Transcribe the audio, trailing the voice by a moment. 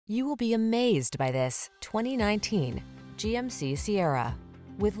You will be amazed by this 2019 GMC Sierra.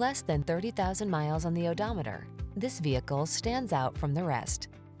 With less than 30,000 miles on the odometer, this vehicle stands out from the rest.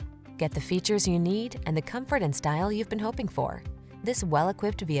 Get the features you need and the comfort and style you've been hoping for. This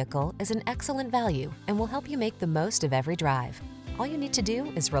well-equipped vehicle is an excellent value and will help you make the most of every drive. All you need to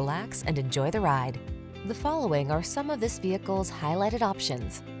do is relax and enjoy the ride. The following are some of this vehicle's highlighted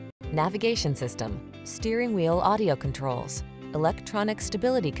options: navigation system, steering wheel audio controls, electronic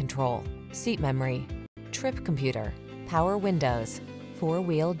stability control, seat memory, trip computer, power windows,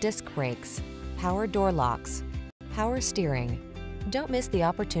 four-wheel disc brakes, power door locks, power steering. Don't miss the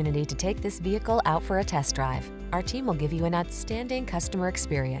opportunity to take this vehicle out for a test drive. Our team will give you an outstanding customer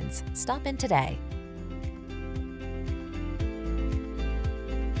experience. Stop in today.